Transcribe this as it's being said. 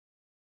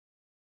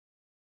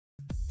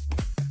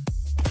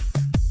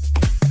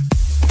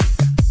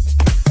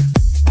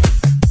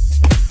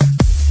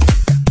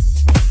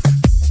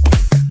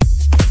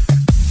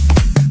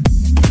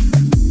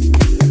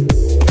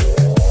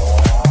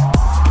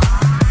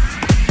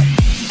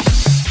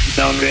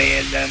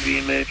Random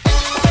remix.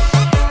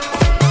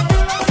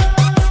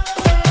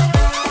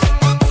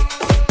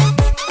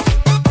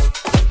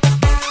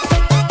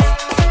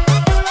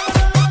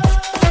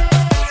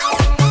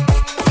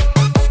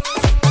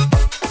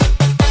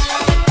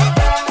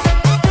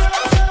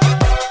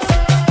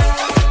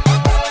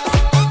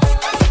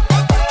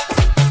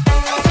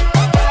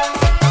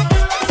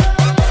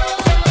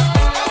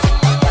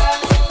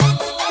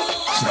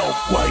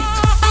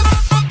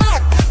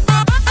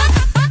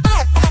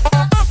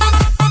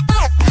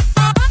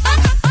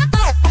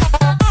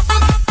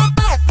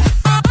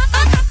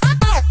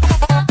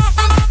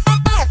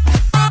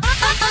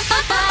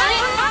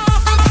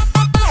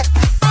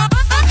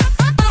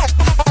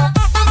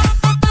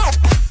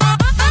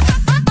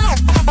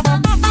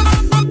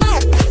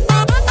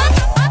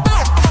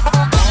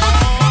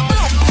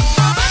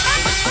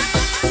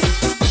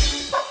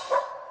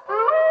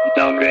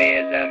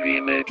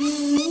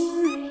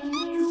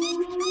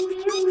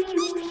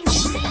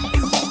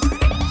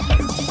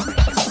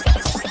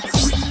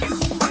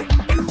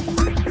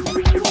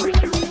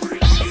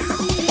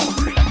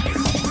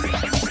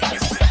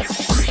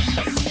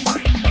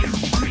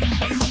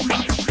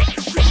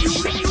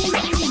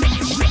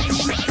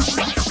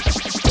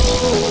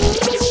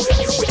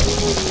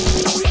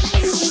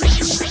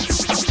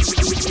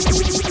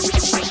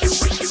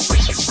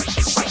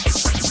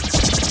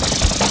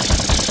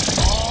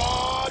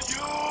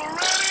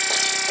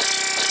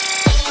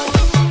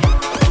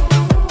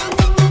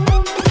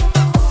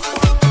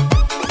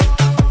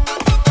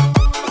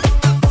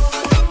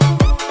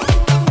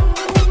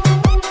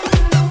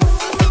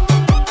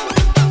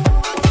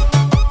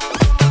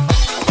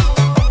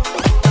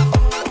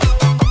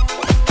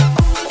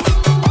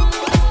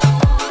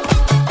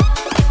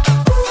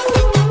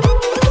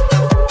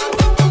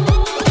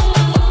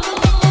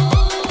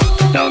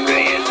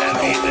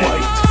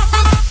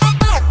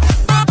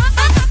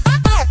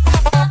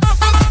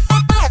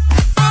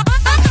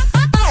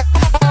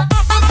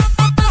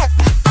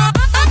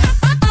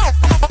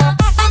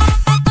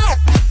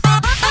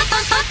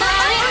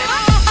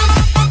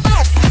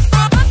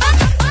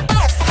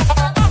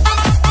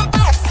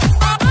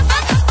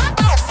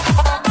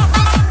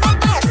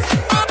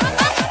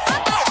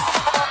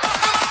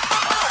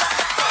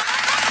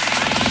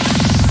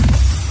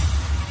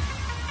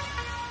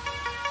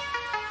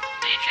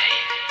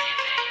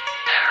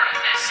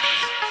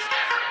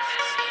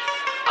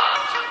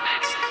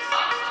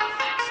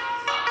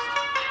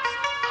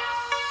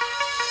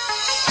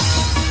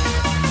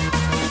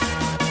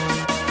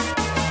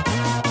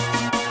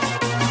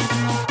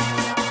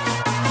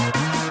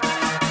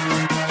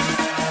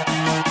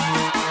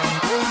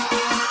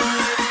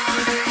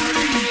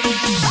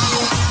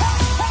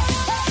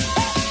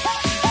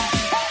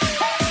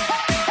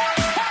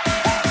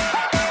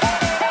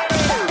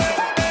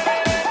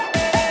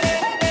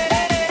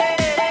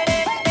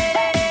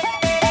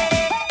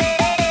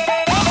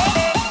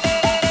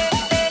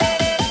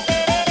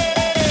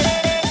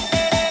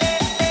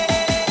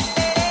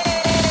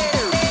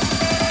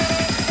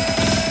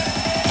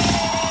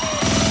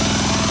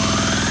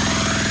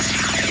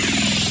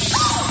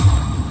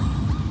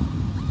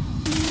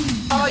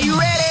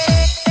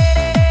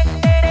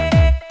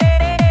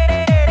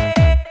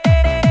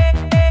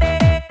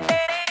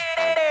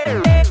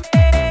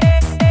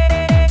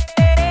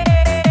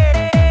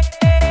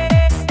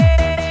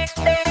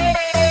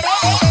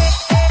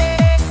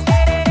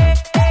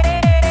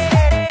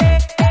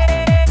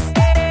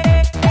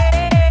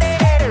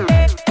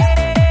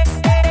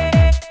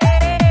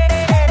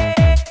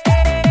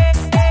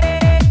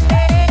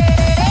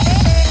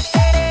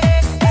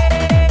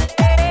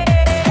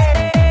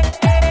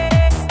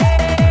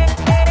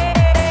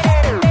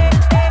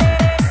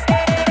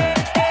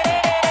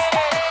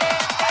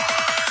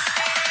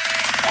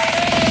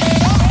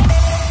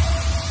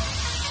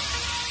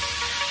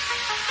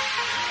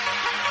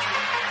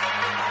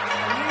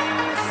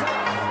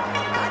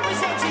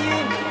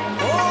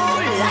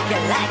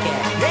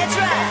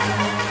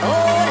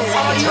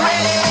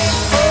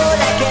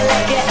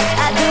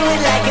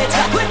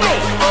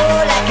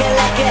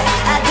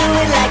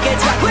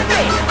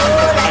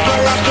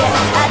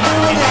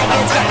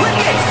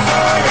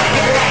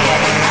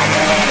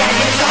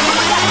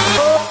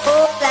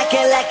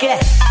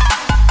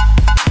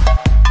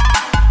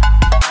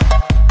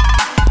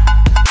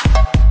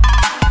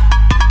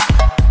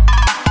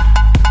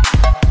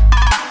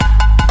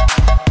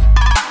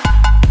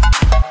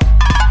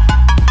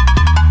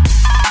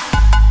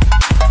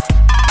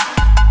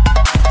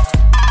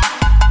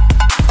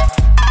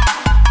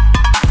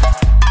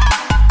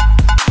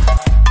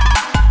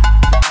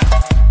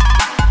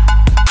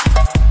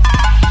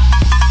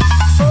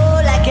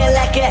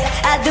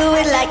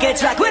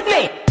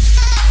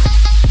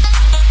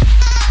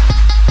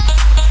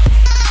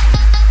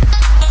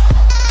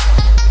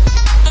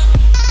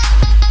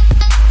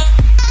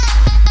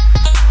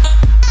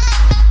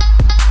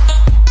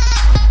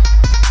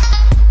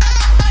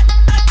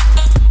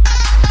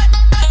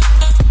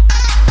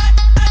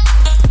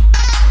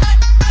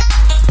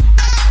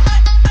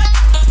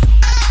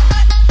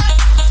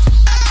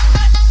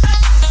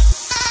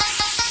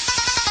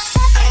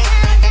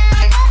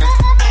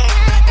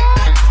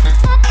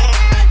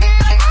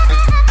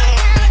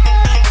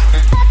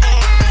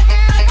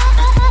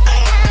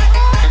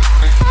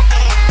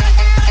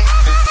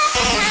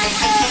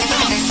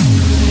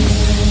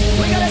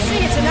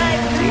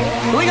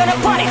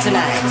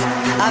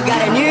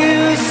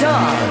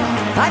 song.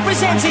 I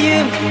present to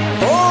you,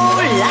 oh,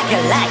 like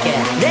it,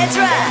 that's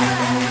right,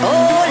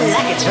 oh,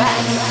 like a track.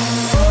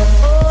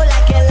 Oh,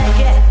 like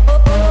it, oh,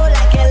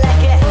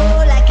 like it,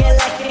 oh, like it,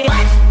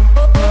 what?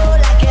 Oh,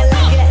 like it,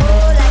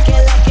 oh, like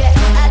it,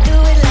 I do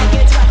it like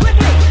a track. With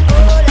me,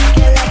 oh,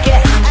 like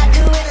it, I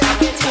do it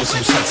like a track.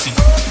 Some sexy.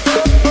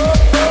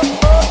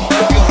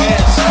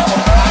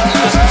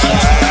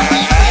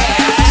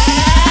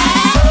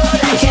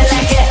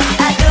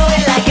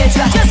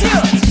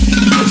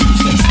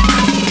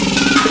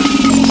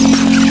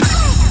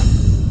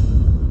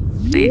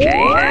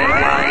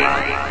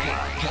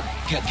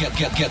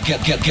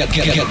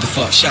 Get the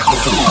fuck, shut the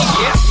fuck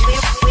up.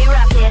 We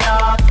rock it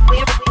all, we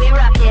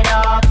rock it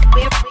all,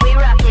 we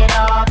rock it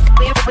all,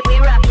 we rock it all, we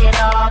rock it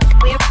all,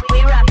 we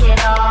rock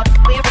it all,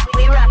 we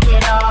rock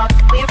it all,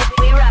 we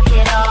rock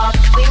it all,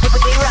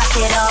 we rock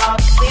it all,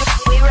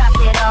 we rock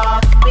it all,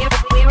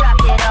 we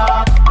rock it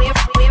all,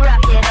 we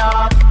rock it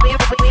all, we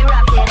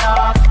rock it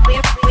all,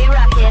 we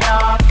rock it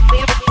all, we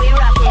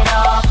rock it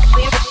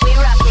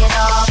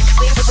all,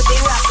 we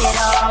rock it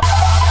all.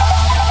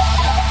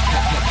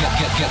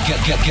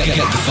 Get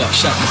the fuck,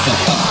 shut the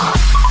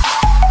fuck up.